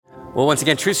Well, once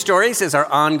again, True Stories is our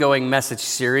ongoing message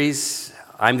series.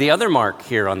 I'm the other Mark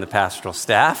here on the pastoral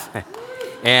staff,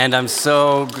 and I'm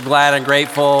so glad and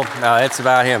grateful. It's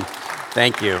about him.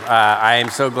 Thank you. I am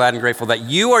so glad and grateful that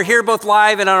you are here both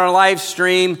live and on our live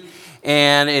stream,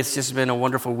 and it's just been a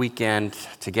wonderful weekend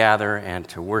to gather and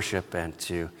to worship and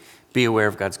to be aware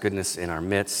of God's goodness in our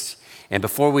midst. And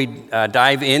before we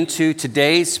dive into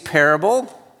today's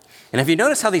parable, and if you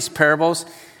notice how these parables,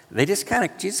 Jesus kind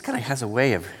of has a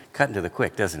way of cutting to the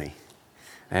quick, doesn't he?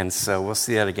 And so we'll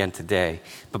see that again today.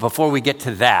 But before we get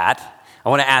to that, I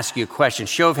want to ask you a question.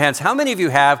 Show of hands, how many of you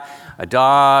have a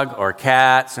dog or a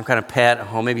cat, some kind of pet at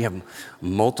home? Maybe you have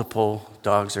multiple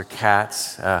dogs or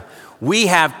cats. We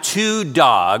have two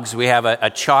dogs. We have a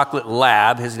chocolate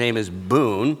lab. His name is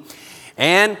Boone.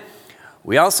 And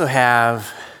we also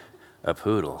have a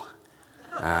poodle.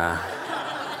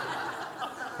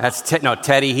 That's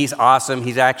Teddy. He's awesome.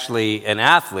 He's actually an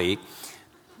athlete,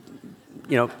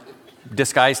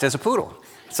 disguised as a poodle.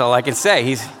 That's all I can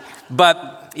say.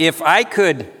 But if I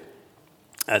could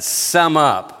sum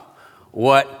up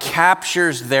what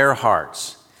captures their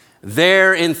hearts,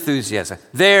 their enthusiasm,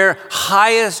 their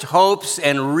highest hopes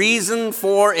and reason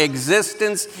for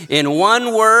existence in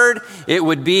one word, it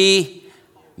would be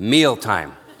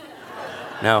mealtime.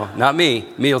 No, not me,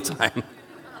 mealtime.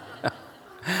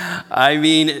 I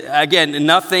mean, again,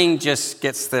 nothing just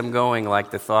gets them going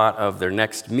like the thought of their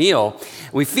next meal.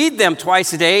 We feed them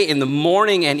twice a day in the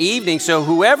morning and evening, so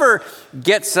whoever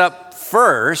gets up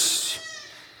first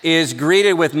is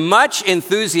greeted with much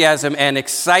enthusiasm and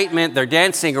excitement. They're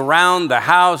dancing around the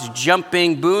house,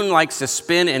 jumping. Boone likes to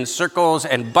spin in circles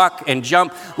and buck and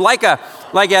jump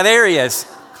there he is.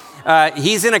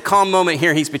 He's in a calm moment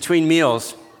here. He's between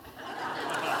meals.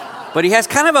 But he has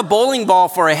kind of a bowling ball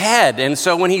for a head. And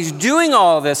so when he's doing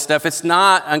all this stuff, it's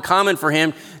not uncommon for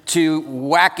him to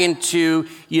whack into,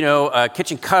 a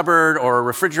kitchen cupboard or a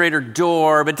refrigerator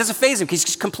door. But it doesn't faze him. He's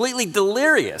just completely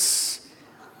delirious.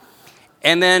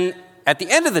 And then at the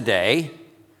end of the day,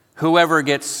 whoever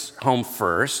gets home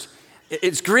first,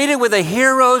 it's greeted with a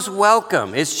hero's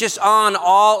welcome. It's just on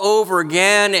all over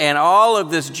again, and all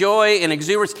of this joy and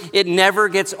exuberance. It never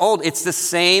gets old. It's the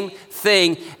same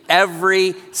thing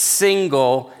every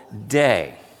single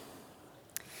day.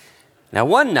 Now,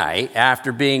 one night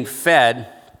after being fed,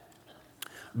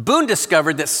 Boone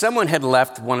discovered that someone had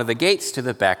left one of the gates to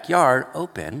the backyard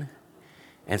open,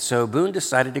 and so Boone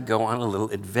decided to go on a little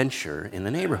adventure in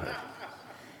the neighborhood.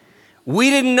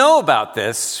 We didn't know about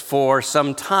this for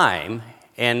some time,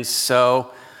 and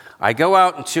so I go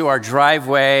out into our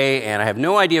driveway, and I have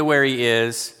no idea where he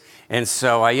is, and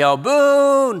so I yell,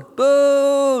 "Boone!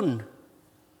 Boone!"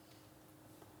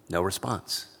 No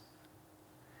response.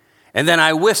 And then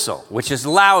I whistle, which is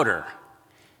louder.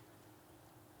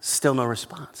 Still no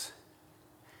response.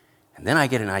 And then I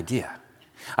get an idea.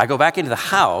 I go back into the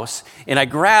house, and I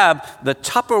grab the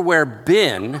Tupperware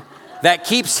bin that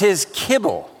keeps his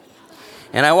kibble.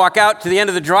 And I walk out to the end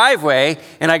of the driveway,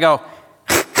 and I go,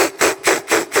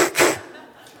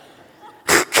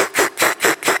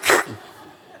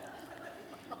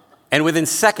 and within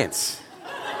seconds,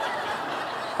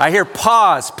 I hear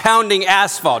paws pounding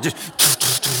asphalt.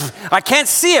 I can't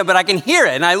see it, but I can hear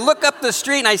it. And I look up the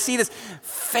street, and I see this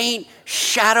faint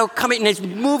shadow coming, and it's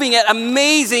moving at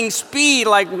amazing speed,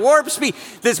 like warp speed.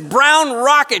 This brown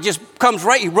rocket just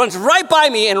he runs right by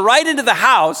me and right into the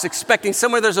house, expecting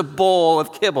somewhere there's a bowl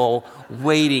of kibble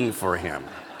waiting for him.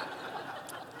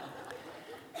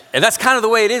 And that's kind of the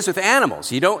way it is with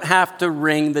animals. You don't have to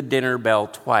ring the dinner bell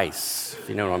twice, if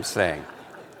you know what I'm saying.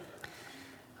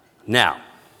 Now,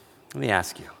 let me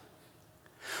ask you,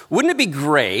 wouldn't it be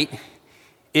great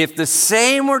if the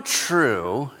same were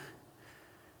true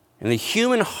in the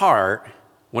human heart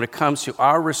when it comes to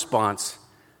our response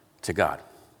to God?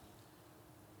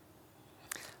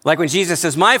 Like when Jesus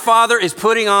says, "My Father is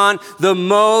putting on the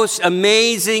most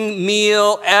amazing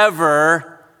meal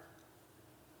ever.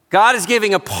 God is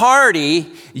giving a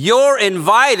party. You're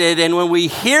invited." And when we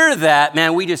hear that,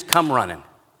 man, we just come running.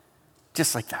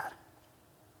 Just like that.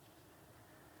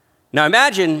 Now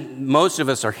imagine most of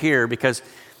us are here because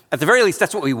at the very least,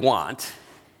 that's what we want.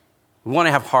 We want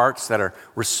to have hearts that are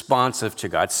responsive to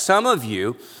God. Some of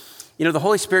you, the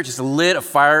Holy Spirit just lit a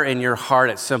fire in your heart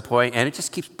at some point, and it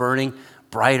just keeps burning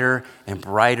brighter and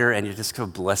brighter, and you're just a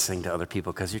blessing to other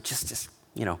people because you're just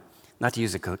not to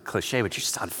use a cliche, but you're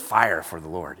just on fire for the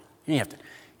Lord. You have to,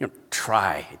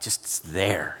 try. It's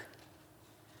there.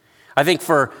 I think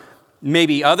for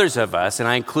maybe others of us, and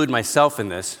I include myself in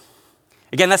this,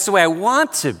 again, that's the way I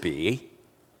want to be,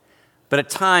 but at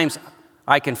times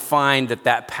I can find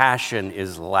that passion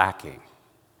is lacking.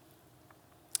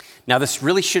 Now, this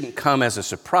really shouldn't come as a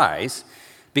surprise,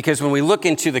 because when we look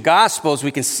into the Gospels,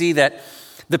 we can see that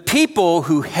the people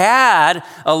who had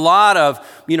a lot of,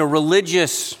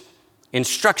 religious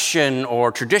instruction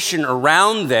or tradition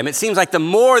around them, it seems like the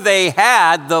more they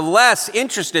had, the less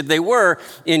interested they were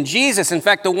in Jesus. In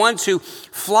fact, the ones who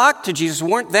flocked to Jesus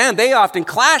weren't them. They often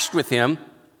clashed with him.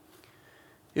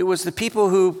 It was the people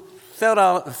who felt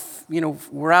out,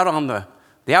 were out on the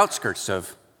outskirts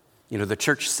of, the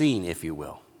church scene, if you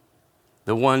will.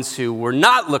 The ones who were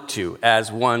not looked to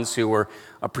as ones who were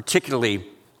particularly,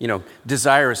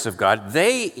 desirous of God.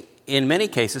 They, in many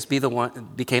cases,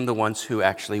 became the ones who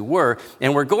actually were.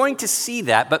 And we're going to see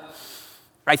that. But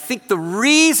I think the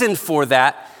reason for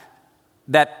that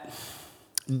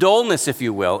dullness, if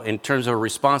you will, in terms of a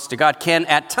response to God, can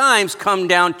at times come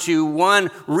down to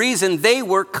one reason: they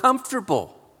were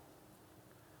comfortable.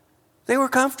 They were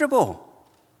comfortable.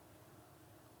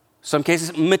 Some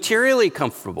cases materially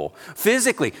comfortable,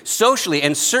 physically, socially,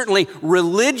 and certainly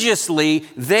religiously,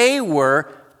 they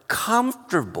were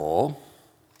comfortable.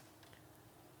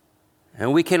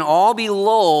 And we can all be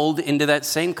lulled into that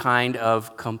same kind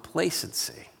of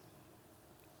complacency.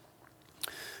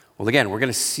 Well, again, we're going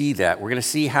to see that. We're going to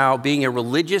see how being a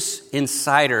religious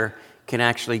insider can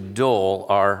actually dull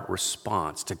our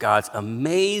response to God's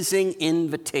amazing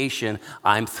invitation.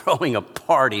 I'm throwing a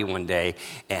party one day,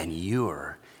 and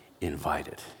you're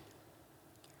invited.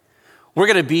 We're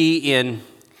going to be in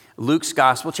Luke's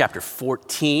Gospel, chapter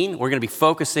 14. We're going to be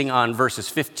focusing on verses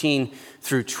 15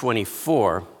 through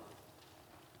 24.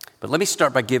 But let me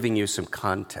start by giving you some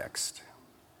context.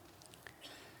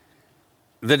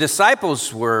 The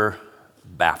disciples were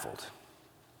baffled.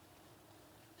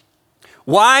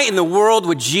 Why in the world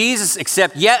would Jesus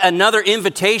accept yet another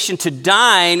invitation to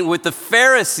dine with the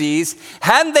Pharisees?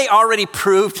 Hadn't they already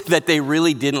proved that they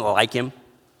really didn't like him?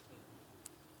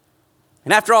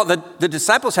 And after all, the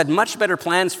disciples had much better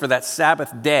plans for that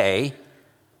Sabbath day,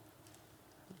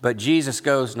 but Jesus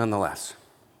goes nonetheless.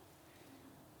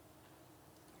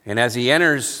 And as he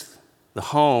enters the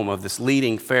home of this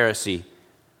leading Pharisee,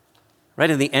 right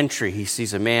in the entry, he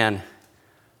sees a man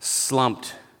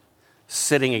slumped,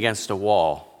 sitting against a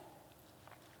wall.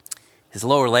 His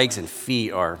lower legs and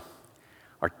feet are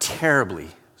terribly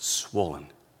swollen.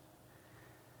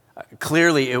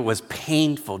 Clearly, it was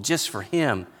painful just for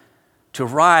him to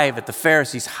arrive at the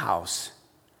Pharisee's house,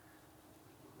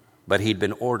 but he'd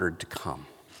been ordered to come.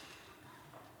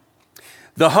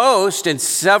 The host and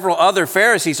several other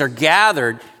Pharisees are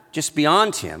gathered just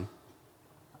beyond him.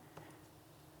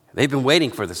 They've been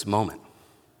waiting for this moment.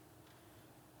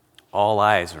 All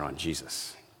eyes are on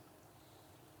Jesus.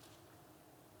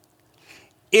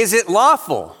 Is it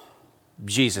lawful,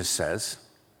 Jesus says,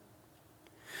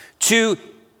 to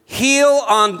heal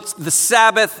on the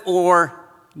Sabbath or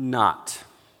not?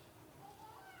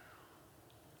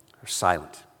 They're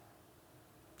silent.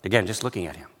 Again, just looking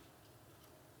at him.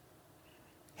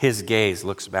 His gaze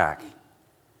looks back,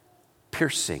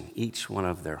 piercing each one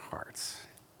of their hearts.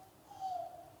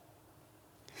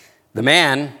 The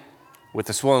man with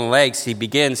the swollen legs, he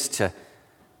begins to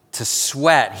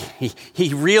sweat.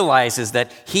 He realizes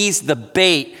that he's the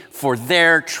bait for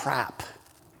their trap.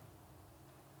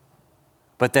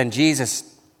 But then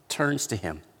Jesus turns to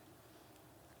him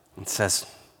and says,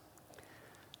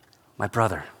 "My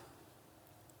brother,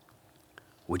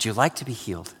 would you like to be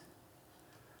healed?"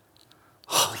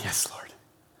 "Oh, yes, Lord.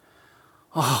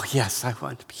 Oh, yes, I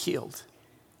want to be healed."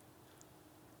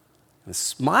 And a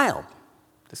smile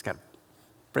just kind of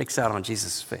breaks out on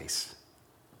Jesus' face.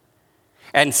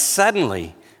 And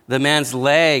suddenly, the man's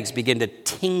legs begin to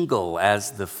tingle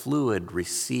as the fluid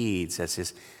recedes, as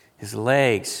his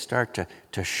legs start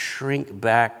to shrink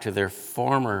back to their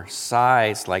former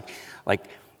size, like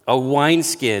a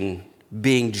wineskin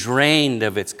being drained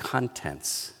of its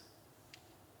contents.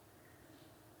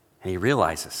 And he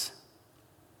realizes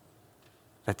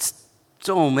that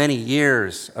so many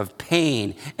years of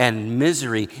pain and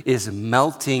misery is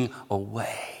melting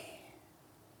away.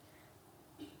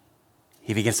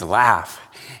 He begins to laugh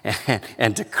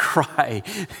and to cry,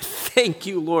 "Thank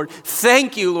you, Lord.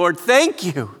 Thank you, Lord. Thank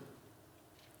you."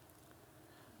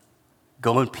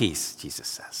 "Go in peace," Jesus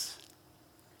says.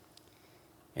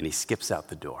 And he skips out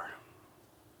the door.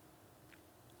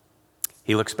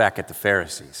 He looks back at the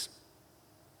Pharisees.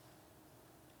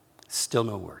 Still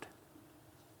no word.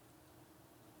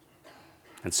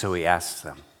 And so he asks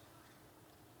them,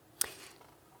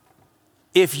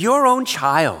 "If your own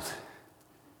child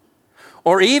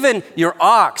or even your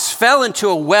ox fell into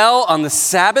a well on the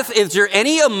Sabbath, is there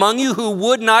any among you who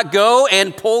would not go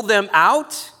and pull them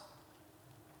out?"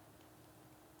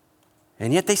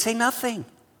 And yet they say nothing.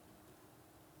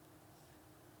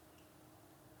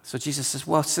 So Jesus says,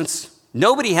 well, since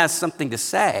nobody has something to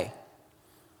say,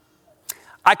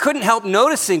 I couldn't help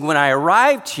noticing when I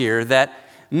arrived here that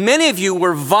many of you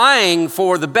were vying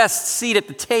for the best seat at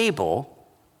the table.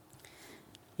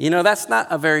 That's not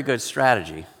a very good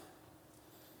strategy.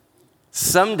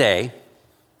 Someday,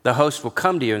 the host will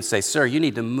come to you and say, sir, you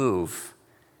need to move.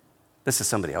 This is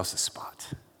somebody else's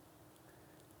spot.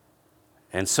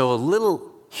 And so a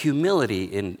little humility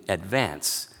in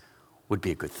advance would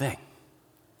be a good thing.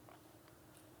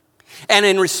 And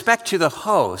in respect to the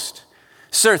host,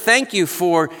 sir, thank you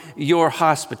for your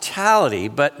hospitality,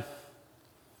 but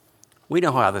we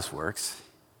know how this works.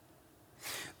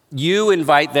 You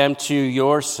invite them to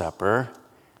your supper,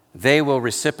 they will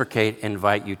reciprocate,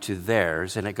 invite you to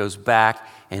theirs, and it goes back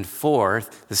and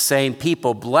forth, the same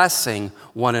people blessing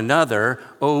one another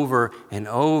over and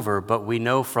over. But we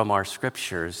know from our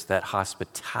scriptures that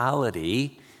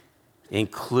hospitality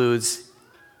includes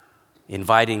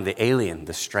inviting the alien,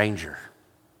 the stranger,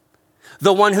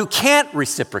 the one who can't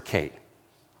reciprocate,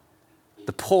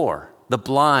 the poor, the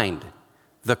blind,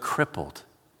 the crippled.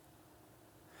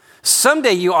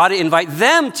 Someday you ought to invite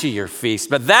them to your feast,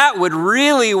 but that would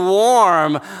really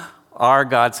warm our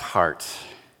God's heart.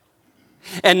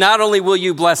 And not only will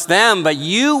you bless them, but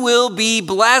you will be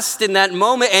blessed in that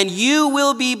moment, and you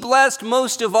will be blessed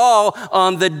most of all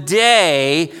on the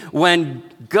day when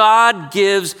God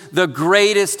gives the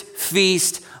greatest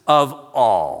feast of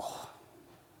all.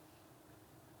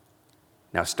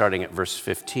 Now, starting at verse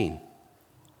 15.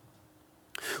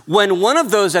 When one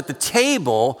of those at the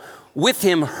table with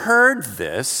him heard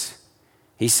this,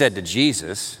 he said to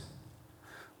Jesus,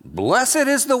 "Blessed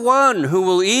is the one who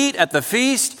will eat at the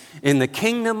feast in the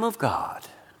kingdom of God."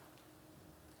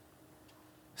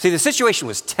 See, the situation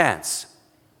was tense.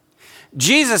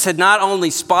 Jesus had not only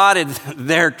spotted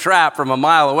their trap from a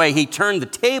mile away, he turned the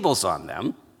tables on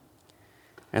them.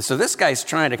 And so this guy's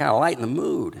trying to kind of lighten the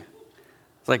mood.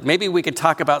 It's like, maybe we could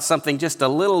talk about something just a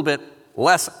little bit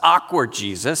less awkward,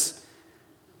 Jesus.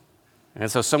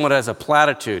 And so someone has a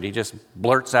platitude. He just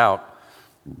blurts out,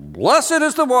 "Blessed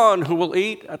is the one who will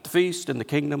eat at the feast in the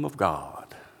kingdom of God."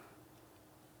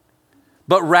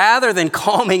 But rather than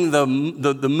calming the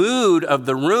mood of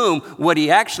the room, what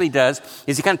he actually does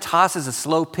is he kind of tosses a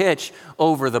slow pitch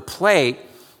over the plate,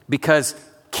 because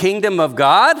kingdom of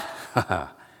God,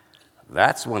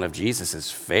 that's one of Jesus'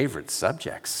 favorite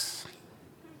subjects.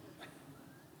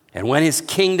 And when his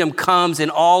kingdom comes in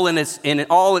all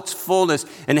its fullness,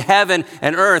 and heaven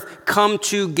and earth come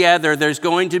together, there's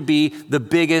going to be the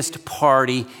biggest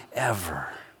party ever.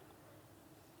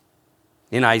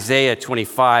 In Isaiah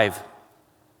 25,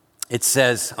 it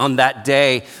says, "On that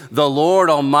day, the Lord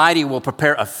Almighty will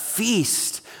prepare a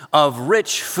feast of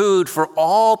rich food for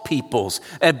all peoples,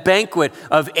 a banquet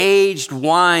of aged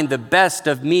wine, the best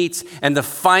of meats and the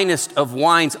finest of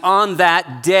wines. On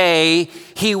that day,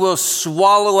 he will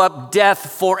swallow up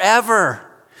death forever.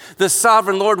 The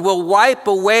sovereign Lord will wipe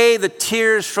away the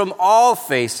tears from all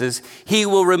faces. He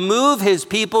will remove his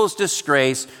people's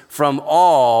disgrace from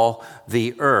all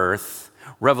the earth."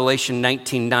 Revelation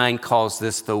 19:9 calls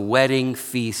this the wedding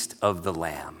feast of the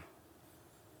Lamb.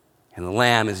 And the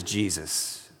Lamb is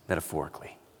Jesus,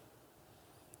 metaphorically.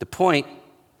 The point,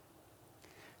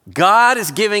 God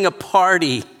is giving a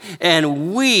party,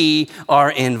 and we are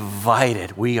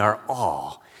invited. We are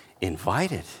all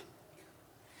invited.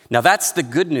 Now, that's the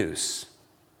good news.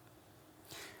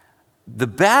 The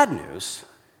bad news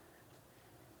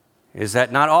is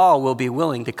that not all will be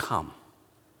willing to come.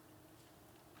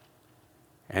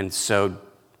 And so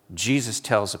Jesus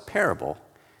tells a parable,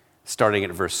 starting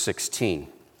at verse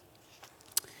 16.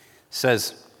 It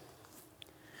says,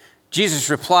 Jesus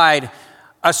replied,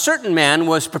 "A certain man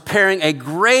was preparing a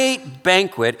great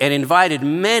banquet and invited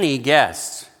many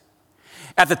guests.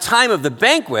 At the time of the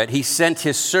banquet, he sent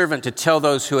his servant to tell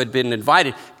those who had been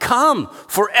invited, 'Come,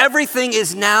 for everything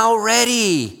is now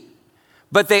ready.'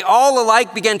 But they all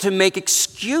alike began to make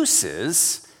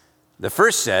excuses. The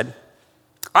first said,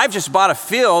 'I've just bought a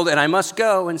field and I must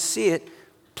go and see it.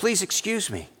 Please excuse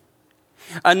me.'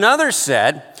 Another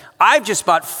said, 'I've just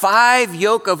bought 5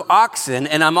 yoke of oxen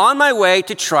and I'm on my way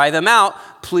to try them out.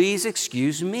 Please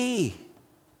excuse me.'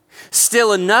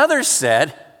 Still another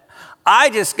said,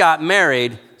 'I just got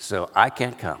married, so I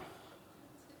can't come.'"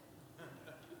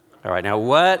 All right, now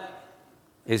what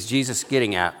is Jesus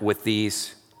getting at with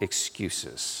these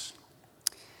excuses?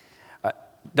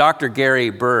 Dr. Gary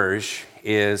Burge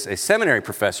is a seminary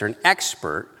professor, an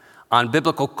expert on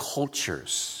biblical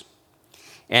cultures.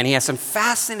 And he has some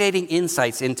fascinating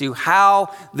insights into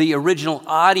how the original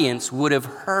audience would have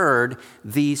heard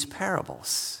these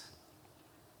parables.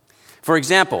 For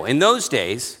example, in those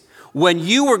days, when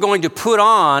you were going to put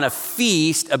on a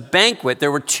feast, a banquet,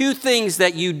 there were two things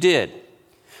that you did.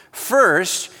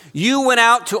 First, you went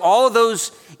out to all of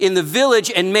those in the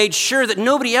village and made sure that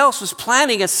nobody else was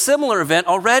planning a similar event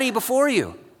already before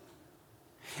you.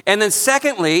 And then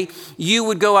secondly, you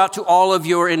would go out to all of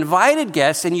your invited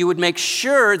guests and you would make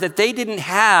sure that they didn't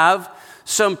have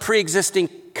some pre-existing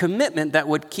commitment that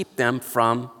would keep them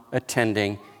from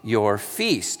attending your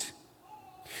feast.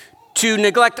 To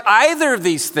neglect either of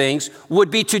these things would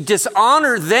be to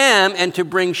dishonor them and to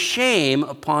bring shame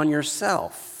upon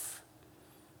yourself.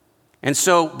 And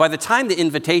so by the time the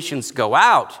invitations go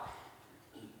out,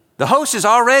 the host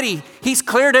he's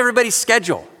cleared everybody's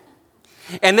schedule.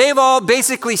 And they've all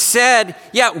basically said,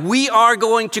 yeah, we are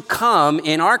going to come.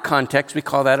 In our context, we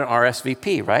call that an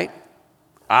RSVP, right?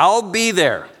 I'll be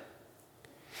there.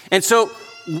 And so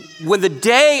when the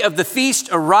day of the feast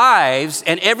arrives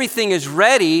and everything is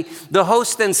ready, the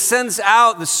host then sends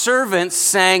out the servants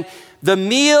saying, the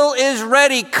meal is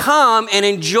ready, come and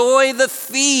enjoy the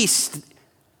feast.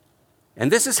 And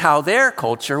this is how their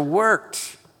culture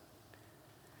worked.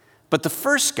 But the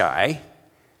first guy,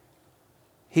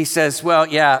 he says, well,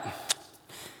 yeah,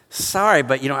 sorry,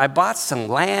 but I bought some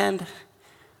land.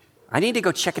 I need to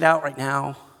go check it out right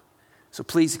now. So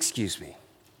please excuse me.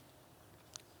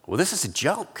 Well, this is a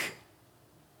joke.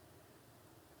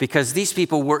 Because these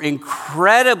people were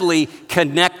incredibly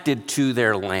connected to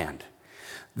their land.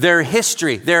 Their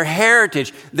history, their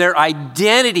heritage, their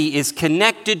identity is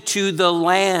connected to the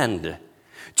land.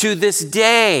 To this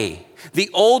day, the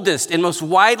oldest and most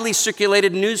widely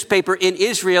circulated newspaper in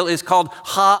Israel is called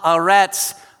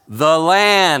Haaretz, the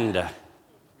land.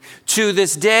 To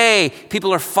this day,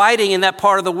 people are fighting in that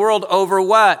part of the world over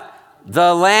what?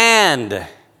 The land.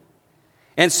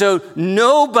 And so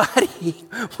nobody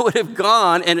would have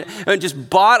gone and just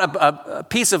bought a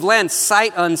piece of land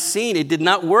sight unseen. It did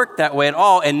not work that way at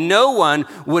all. And no one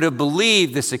would have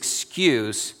believed this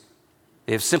excuse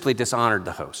if simply dishonored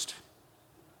the host.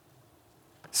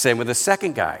 Same with the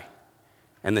second guy.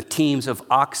 And the teams of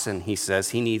oxen, he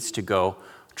says, he needs to go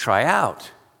try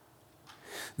out.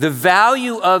 The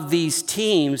value of these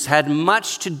teams had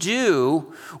much to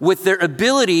do with their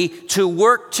ability to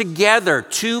work together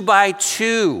 2 by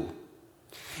 2.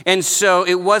 And so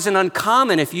it wasn't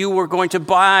uncommon if you were going to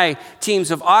buy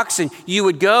teams of oxen, you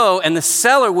would go and the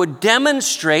seller would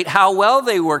demonstrate how well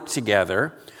they work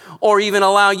together or even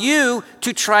allow you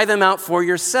to try them out for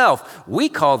yourself. We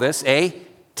call this a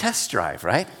test drive,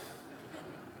 right?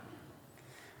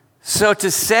 So to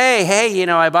say, hey,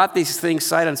 I bought these things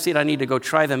sight unseen, I need to go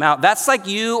try them out. That's like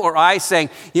you or I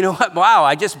saying, you know what, wow,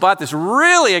 I just bought this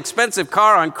really expensive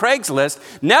car on Craigslist.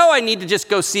 Now I need to just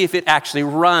go see if it actually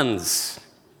runs.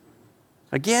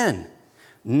 Again,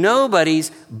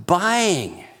 nobody's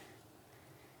buying.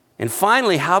 And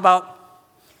finally, how about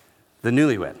the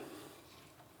newlywed?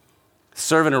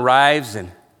 Servant arrives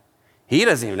and he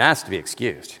doesn't even ask to be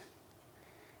excused.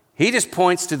 He just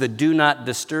points to the do not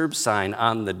disturb sign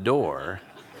on the door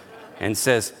and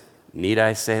says, need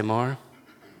I say more?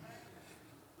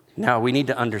 Now, we need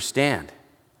to understand.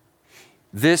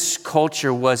 This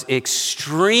culture was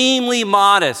extremely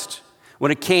modest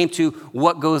when it came to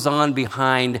what goes on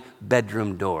behind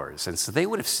bedroom doors. And so they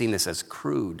would have seen this as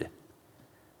crude. In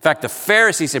fact, the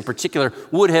Pharisees in particular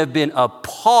would have been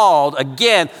appalled.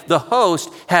 Again, the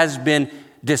host has been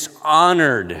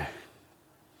dishonored.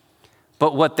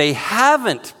 But what they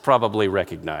haven't probably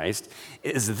recognized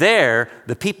is they're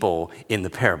the people in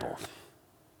the parable.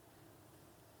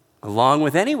 Along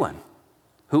with anyone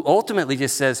who ultimately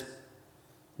just says,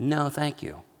 no, thank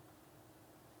you.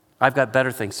 I've got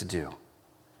better things to do.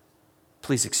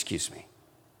 Please excuse me.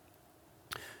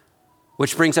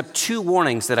 Which brings up 2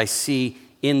 warnings that I see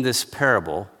in this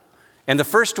parable. And the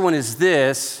first one is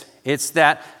this. It's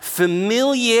that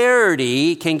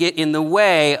familiarity can get in the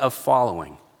way of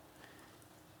following.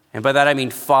 And by that I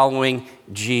mean following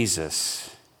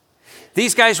Jesus.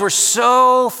 These guys were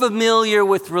so familiar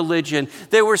with religion.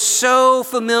 They were so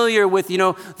familiar with,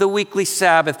 the weekly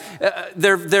Sabbath,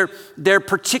 their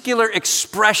particular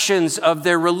expressions of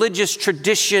their religious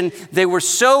tradition. They were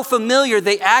so familiar,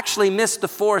 they actually missed the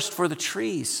forest for the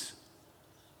trees.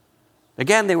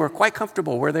 Again, they were quite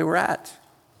comfortable where they were at.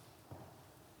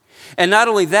 And not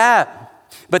only that,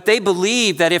 but they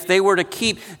believed that if they were to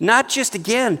keep not just,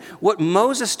 again, what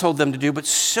Moses told them to do, but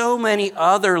so many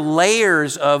other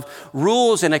layers of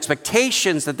rules and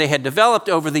expectations that they had developed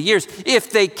over the years,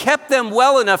 if they kept them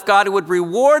well enough, God would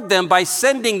reward them by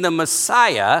sending the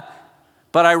Messiah.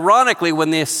 But ironically,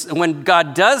 when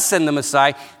God does send the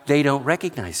Messiah, they don't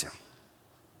recognize him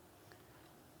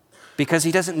because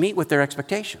he doesn't meet with their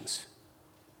expectations.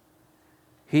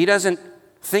 He doesn't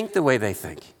think the way they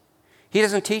think. He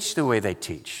doesn't teach the way they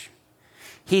teach.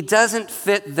 He doesn't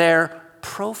fit their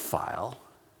profile.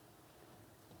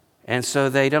 And so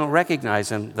they don't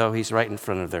recognize him, though he's right in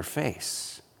front of their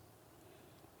face.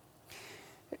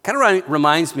 It kind of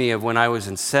reminds me of when I was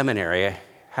in seminary. I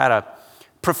had a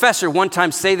professor one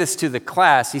time say this to the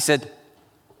class. He said,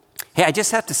 "Hey, I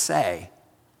just have to say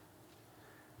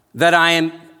that I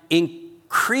am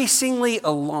increasingly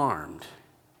alarmed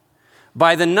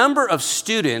by the number of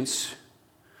students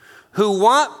who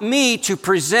want me to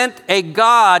present a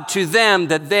God to them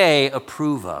that they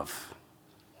approve of."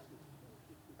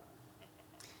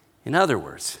 In other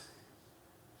words,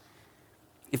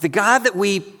 if the God that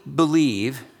we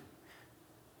believe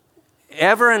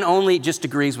ever and only just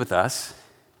agrees with us,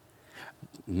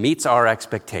 meets our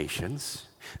expectations,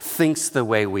 thinks the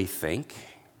way we think,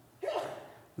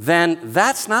 then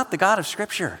that's not the God of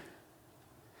Scripture.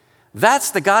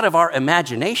 That's the God of our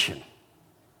imagination.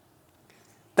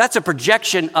 That's a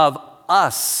projection of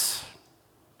us,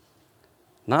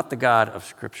 not the God of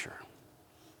Scripture,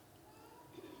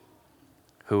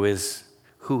 who is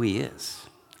who he is.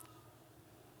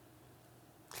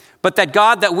 But that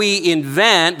God that we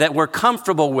invent, that we're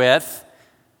comfortable with,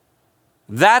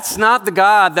 that's not the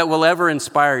God that will ever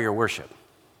inspire your worship.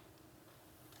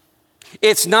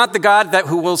 It's not the God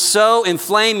who will so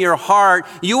inflame your heart.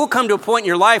 You will come to a point in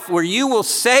your life where you will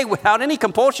say, without any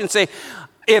compulsion, say,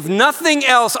 if nothing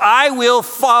else, I will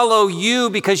follow you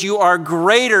because you are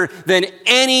greater than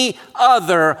any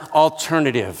other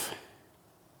alternative.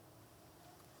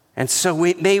 And so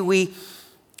may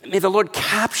the Lord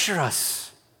capture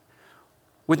us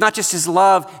with not just his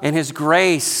love and his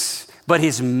grace, but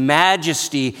his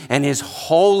majesty and his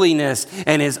holiness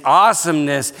and his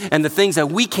awesomeness and the things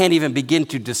that we can't even begin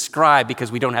to describe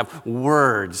because we don't have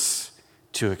words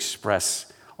to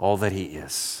express all that he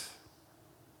is.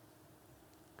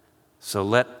 So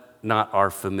let not our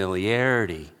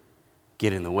familiarity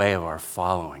get in the way of our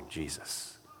following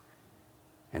Jesus.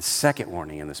 And second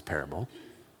warning in this parable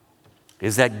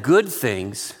is that good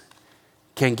things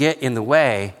can get in the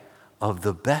way of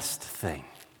the best thing.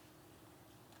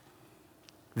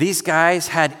 These guys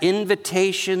had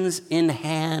invitations in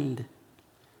hand.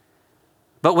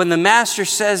 But when the master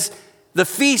says the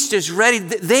feast is ready,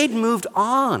 they'd moved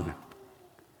on.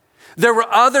 There were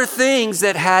other things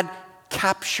that had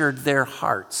captured their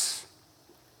hearts.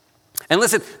 And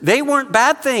listen, they weren't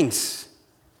bad things.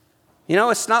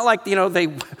 It's not like, they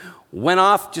went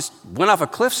off a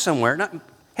cliff somewhere.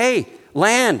 Hey,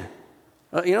 land.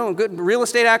 Good real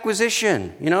estate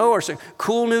acquisition, or some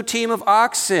cool new team of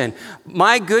oxen.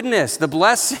 My goodness, the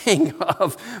blessing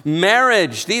of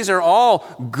marriage. These are all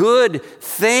good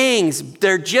things.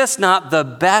 They're just not the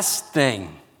best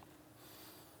thing.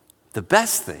 The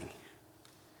best thing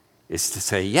is to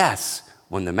say yes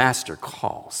when the master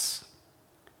calls.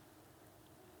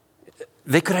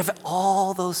 They could have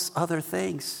all those other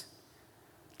things.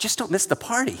 Just don't miss the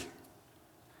party.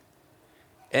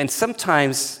 And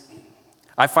sometimes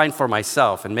I find for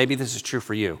myself, and maybe this is true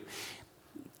for you,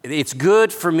 it's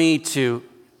good for me to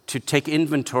take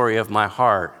inventory of my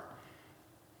heart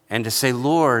and to say,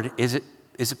 Lord, is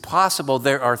it possible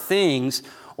there are things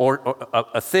or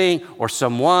a thing or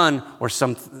someone or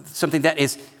something that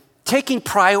is taking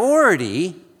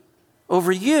priority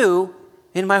over you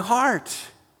in my heart?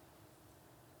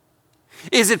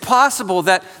 Is it possible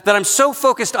that I'm so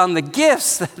focused on the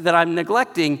gifts that I'm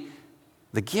neglecting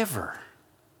the giver?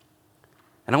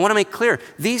 And I want to make clear,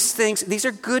 these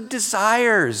are good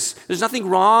desires. There's nothing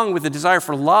wrong with the desire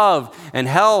for love and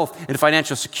health and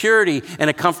financial security and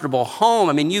a comfortable home.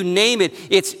 I mean, you name it.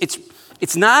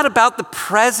 It's not about the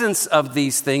presence of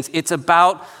these things. It's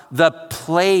about the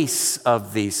place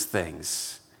of these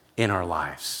things in our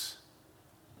lives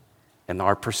and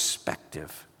our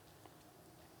perspective.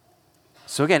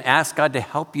 So again, ask God to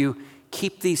help you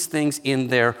keep these things in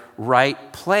their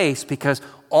right place, because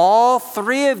all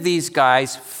three of these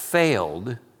guys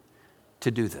failed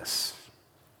to do this.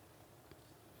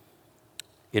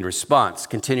 In response,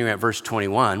 continuing at verse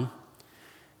 21, it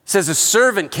says, a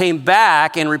servant came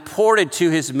back and reported this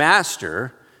to his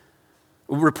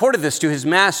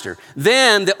master.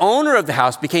 Then the owner of the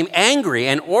house became angry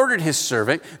and ordered his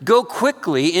servant, go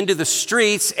quickly into the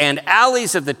streets and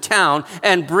alleys of the town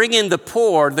and bring in the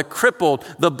poor, the crippled,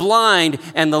 the blind,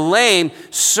 and the lame.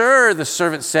 Sir, the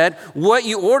servant said, what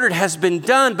you ordered has been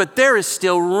done, but there is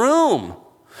still room.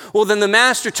 Well, then the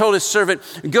master told his servant,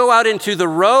 go out into the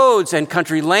roads and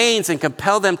country lanes and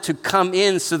compel them to come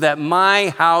in so that my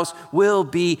house will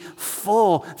be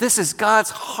full. This is God's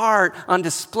heart on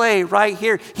display right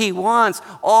here. He wants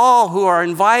all who are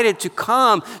invited to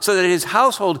come so that his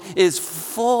household is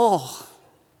full.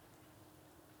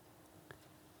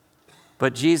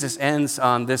 But Jesus ends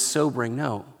on this sobering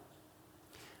note.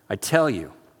 I tell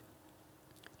you,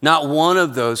 not one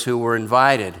of those who were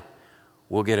invited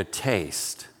will get a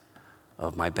taste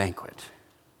of my banquet.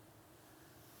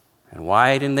 And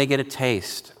why didn't they get a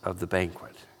taste of the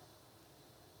banquet?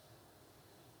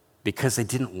 Because they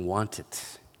didn't want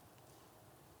it.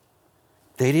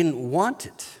 They didn't want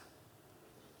it.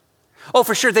 Oh,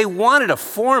 for sure, they wanted a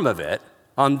form of it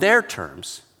on their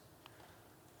terms,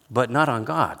 but not on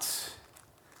God's.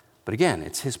 But again,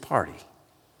 it's his party.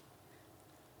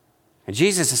 And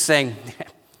Jesus is saying,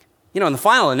 in the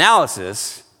final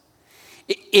analysis,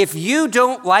 if you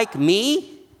don't like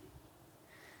me,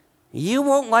 you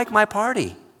won't like my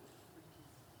party.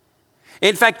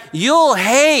 In fact, you'll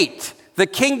hate the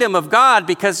kingdom of God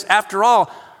because, after all,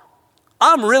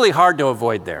 I'm really hard to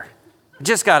avoid there.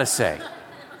 Just got to say.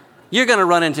 You're going to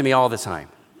run into me all the time.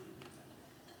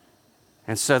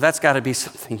 And so that's got to be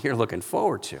something you're looking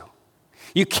forward to.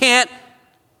 You can't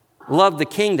love the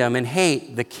kingdom and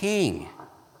hate the king.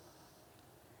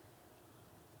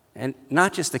 And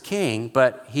not just the king,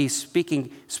 but he's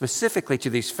speaking specifically to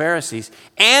these Pharisees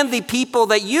and the people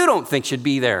that you don't think should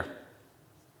be there.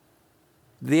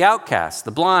 The outcasts,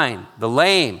 the blind, the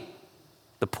lame,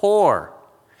 the poor.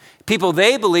 People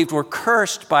they believed were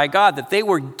cursed by God, that they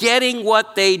were getting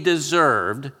what they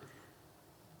deserved.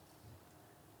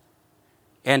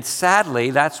 And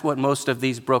sadly, that's what most of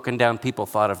these broken down people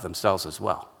thought of themselves as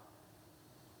well.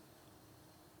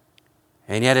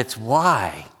 And yet it's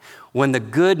why, when the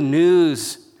good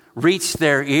news reached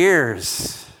their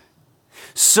ears,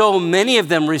 so many of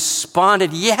them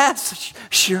responded, yes,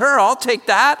 sure, I'll take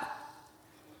that.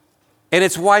 And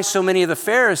it's why so many of the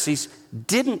Pharisees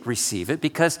didn't receive it,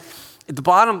 because the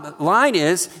bottom line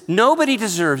is nobody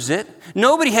deserves it.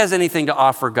 Nobody has anything to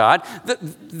offer God.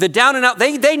 The down and out,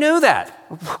 they knew that.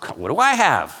 What do I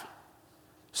have?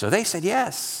 So they said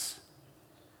yes.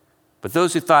 But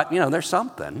those who thought, there's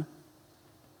something,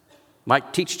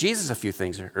 might teach Jesus a few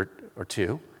things or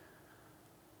two,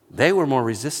 they were more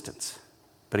resistant.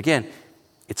 But again,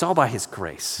 it's all by his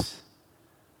grace.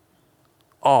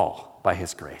 All by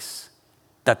his grace.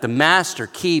 That the master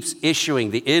keeps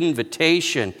issuing the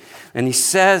invitation, and he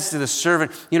says to the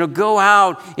servant, go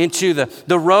out into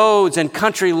the roads and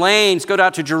country lanes, go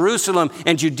out to Jerusalem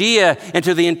and Judea and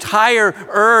to the entire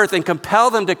earth and compel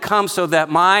them to come so that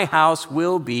my house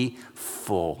will be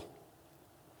full.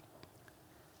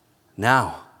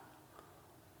 Now,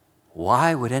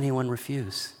 why would anyone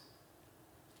refuse?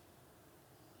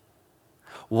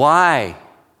 Why,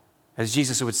 as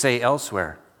Jesus would say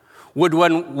elsewhere, would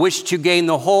one wish to gain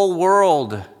the whole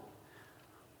world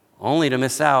only to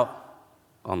miss out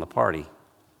on the party?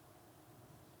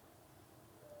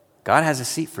 God has a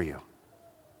seat for you.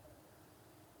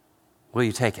 Will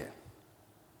you take it?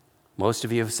 Most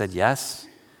of you have said yes.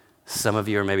 Some of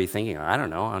you are maybe thinking, I don't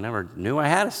know, I never knew I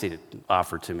had a seat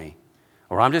offered to me.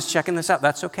 Or I'm just checking this out.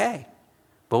 That's okay.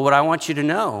 But what I want you to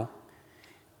know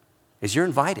is you're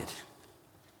invited.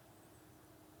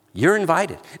 You're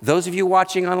invited. Those of you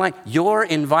watching online, you're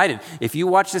invited. If you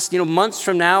watch this, months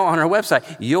from now on our website,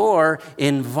 you're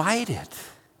invited.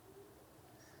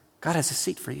 God has a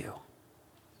seat for you.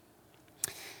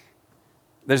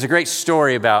 There's a great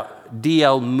story about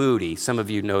D.L. Moody. Some of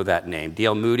you know that name.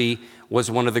 D.L. Moody was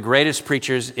one of the greatest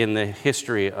preachers in the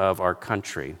history of our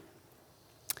country.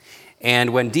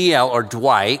 And when D.L. or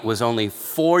Dwight was only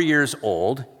 4 years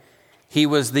old, he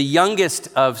was the youngest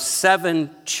of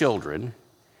 7 children,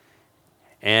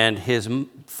 and his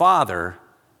father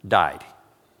died.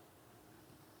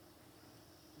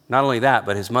 Not only that,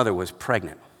 but his mother was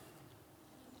pregnant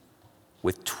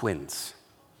with twins.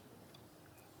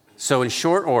 So in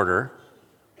short order,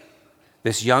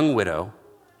 this young widow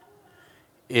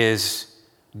is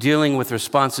dealing with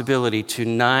responsibility to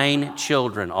 9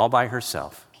 children all by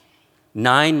herself,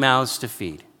 9 mouths to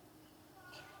feed.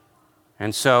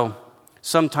 And so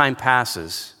some time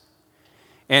passes,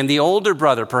 and the older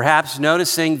brother, perhaps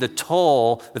noticing the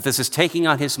toll that this is taking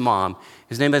on his mom,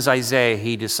 his name is Isaiah,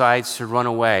 he decides to run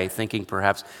away, thinking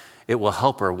perhaps it will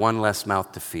help her, one less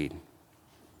mouth to feed.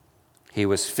 He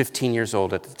was 15 years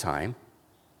old at the time,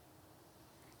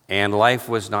 and life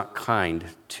was not kind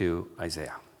to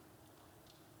Isaiah.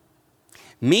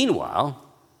 Meanwhile,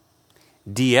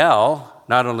 D.L.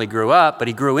 not only grew up, but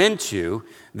he grew into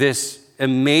this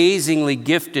amazingly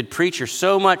gifted preacher,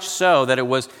 so much so that it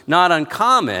was not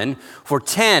uncommon for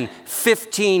 10,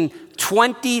 15,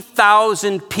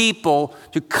 20,000 people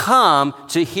to come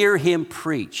to hear him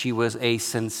preach. He was a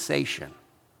sensation.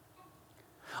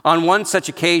 On one such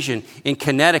occasion in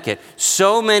Connecticut,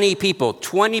 so many people,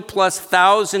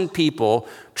 20,000+ people,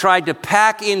 tried to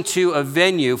pack into a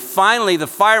venue. Finally, the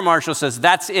fire marshal says,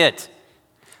 that's it.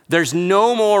 There's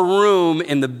no more room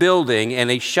in the building, and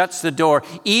he shuts the door.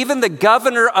 Even the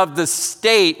governor of the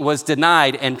state was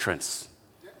denied entrance.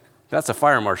 That's a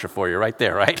fire marshal for you right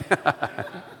there, right?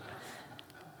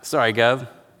 Sorry, Gov,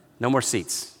 no more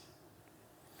seats.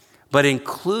 But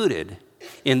included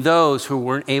in those who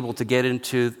weren't able to get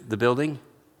into the building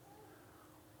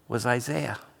was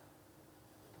Isaiah,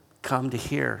 come to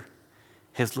hear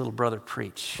his little brother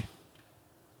preach.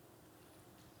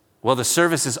 Well, the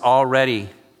service is already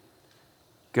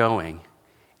going,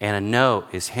 and a note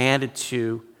is handed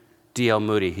to D.L.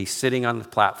 Moody. He's sitting on the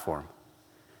platform.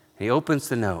 He opens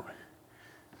the note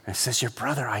and says, your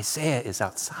brother Isaiah is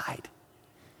outside.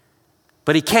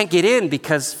 But he can't get in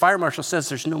because fire marshal says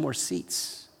there's no more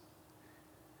seats.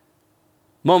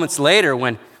 Moments later,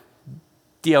 when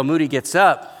D.L. Moody gets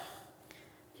up,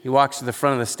 he walks to the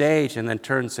front of the stage and then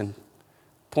turns and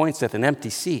points at an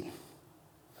empty seat.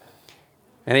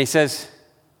 And he says,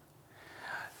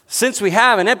 since we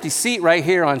have an empty seat right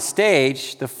here on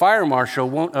stage, the fire marshal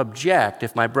won't object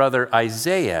if my brother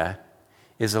Isaiah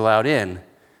is allowed in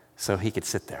so he could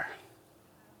sit there.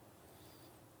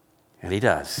 And he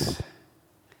does.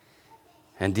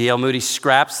 And D.L. Moody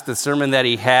scraps the sermon that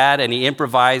he had and he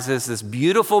improvises this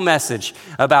beautiful message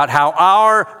about how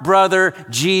our brother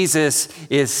Jesus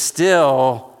is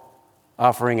still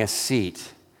offering a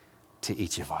seat to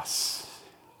each of us.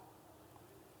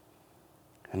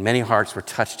 And many hearts were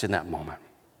touched in that moment,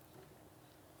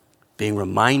 being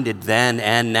reminded then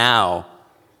and now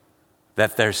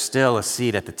that there's still a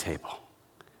seat at the table.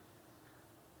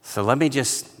 So let me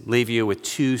just leave you with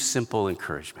two simple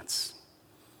encouragements.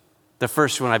 The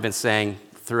first one I've been saying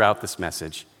throughout this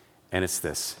message, and it's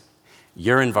this.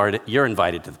 You're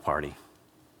invited to the party.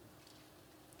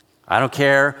 I don't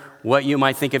care what you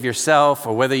might think of yourself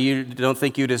or whether you don't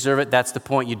think you deserve it. That's the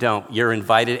point. You don't. You're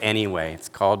invited anyway. It's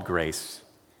called grace.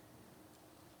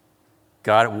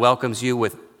 God welcomes you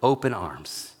with open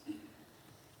arms.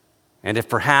 And if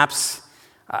perhaps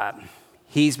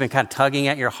he's been kind of tugging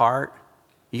at your heart,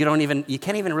 you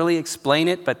can't even really explain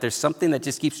it, but there's something that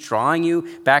just keeps drawing you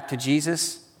back to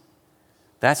Jesus.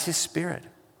 That's his Spirit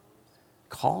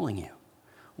calling you,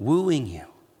 wooing you,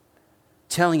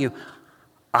 telling you,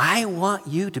 I want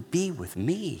you to be with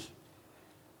me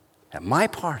at my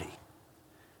party,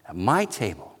 at my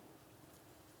table.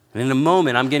 And in a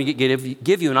moment, I'm going to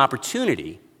give you an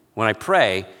opportunity when I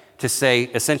pray to say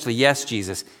essentially, yes,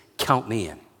 Jesus, count me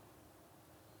in.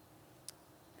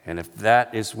 And if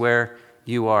that is where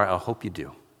you are, I hope you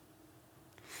do.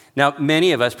 Now,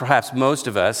 many of us, perhaps most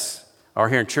of us, are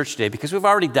here in church today because we've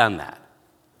already done that.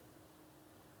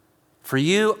 For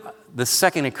you, the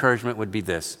second encouragement would be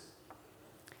this.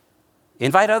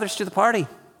 Invite others to the party.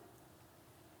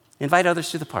 Invite others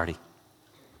to the party.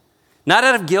 Not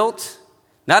out of guilt,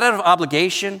 not out of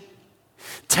obligation.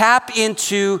 Tap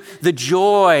into the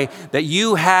joy that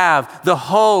you have, the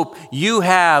hope you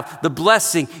have, the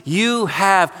blessing you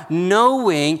have,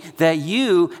 knowing that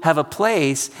you have a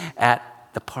place at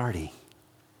the party.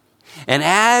 And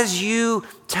as you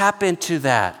tap into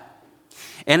that,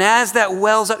 and as that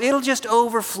wells up, it'll just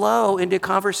overflow into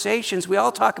conversations. We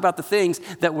all talk about the things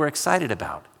that we're excited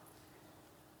about.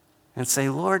 And say,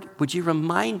 Lord, would you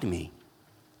remind me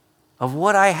of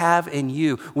what I have in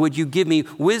you? Would you give me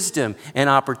wisdom and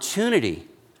opportunity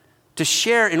to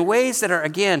share in ways that are,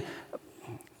 again,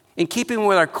 in keeping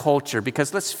with our culture?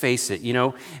 Because let's face it,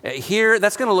 here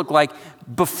that's going to look like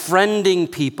befriending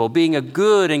people, being a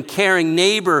good and caring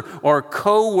neighbor or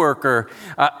coworker,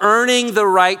 earning the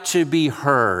right to be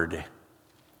heard,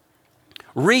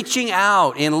 reaching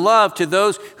out in love to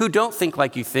those who don't think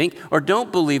like you think or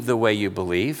don't believe the way you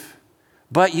believe,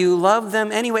 but you love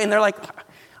them anyway. And they're like,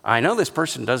 I know this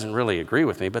person doesn't really agree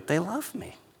with me, but they love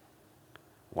me.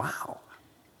 Wow.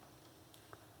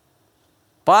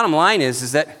 Bottom line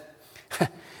is that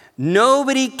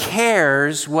nobody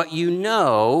cares what you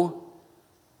know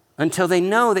until they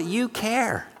know that you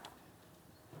care.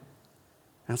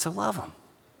 And so love them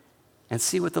and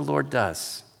see what the Lord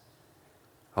does.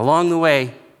 Along the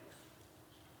way,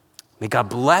 may God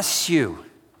bless you.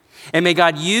 And may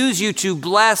God use you to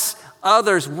bless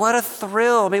others. What a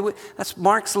thrill. That's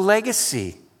Mark's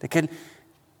legacy that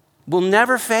will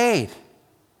never fade.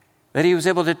 that he was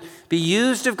able to be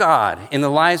used of God in the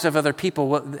lives of other people.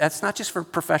 Well, that's not just for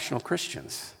professional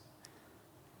Christians.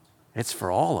 It's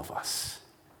for all of us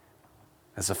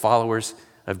as the followers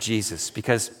of Jesus.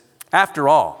 Because after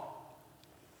all,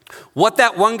 what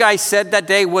that one guy said that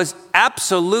day was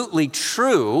absolutely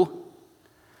true.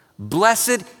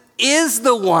 Blessed is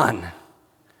the one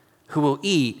who will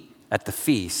eat at the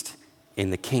feast in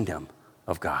the kingdom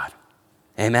of God.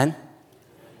 Amen?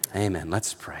 Amen.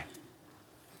 Let's pray.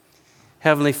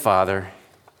 Heavenly Father,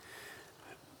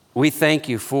 we thank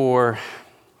you for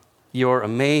your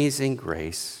amazing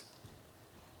grace.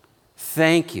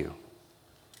 Thank you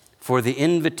for the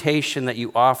invitation that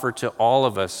you offer to all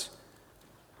of us.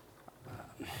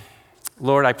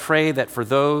 Lord, I pray that for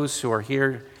those who are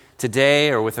here today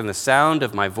or within the sound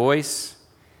of my voice,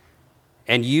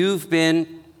 and you've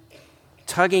been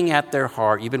tugging at their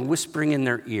heart, you've been whispering in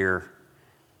their ear,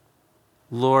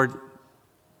 Lord,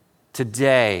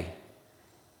 today,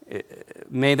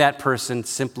 may that person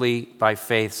simply by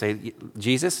faith say,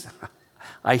 Jesus,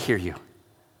 I hear you.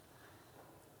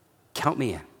 Count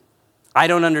me in. I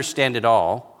don't understand it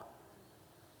all,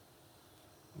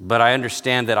 but I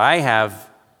understand that I have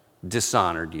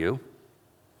dishonored you.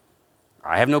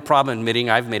 I have no problem admitting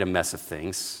I've made a mess of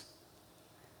things.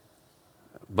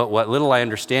 But what little I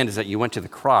understand is that you went to the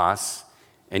cross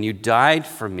and you died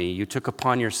for me. You took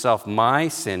upon yourself my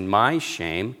sin, my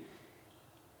shame,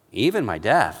 even my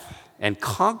death, and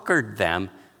conquered them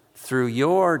through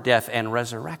your death and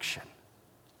resurrection.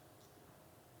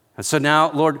 And so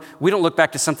now, Lord, we don't look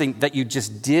back to something that you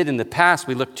just did in the past.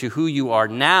 We look to who you are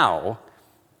now.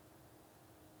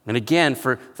 And again,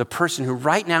 for the person who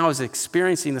right now is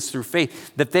experiencing this through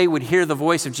faith, that they would hear the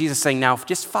voice of Jesus saying, now,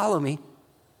 just follow me.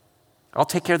 I'll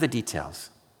take care of the details.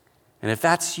 And if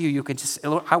that's you, you can just,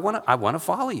 Lord, I want to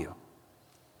follow you.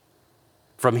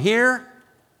 From here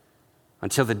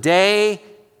until the day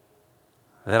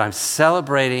that I'm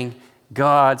celebrating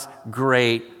God's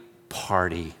great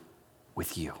party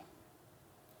with you.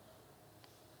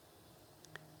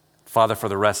 Father, for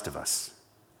the rest of us,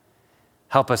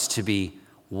 help us to be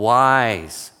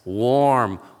wise,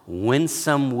 warm,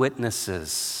 winsome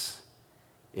witnesses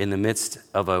in the midst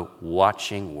of a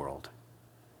watching world.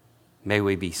 May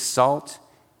we be salt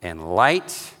and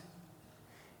light,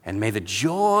 and may the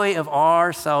joy of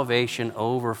our salvation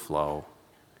overflow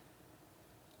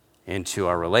into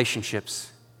our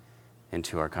relationships,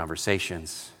 into our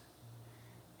conversations,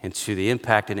 into the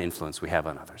impact and influence we have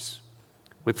on others.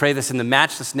 We pray this in the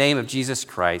matchless name of Jesus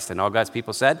Christ, and all God's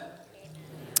people said,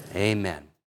 Amen. Amen.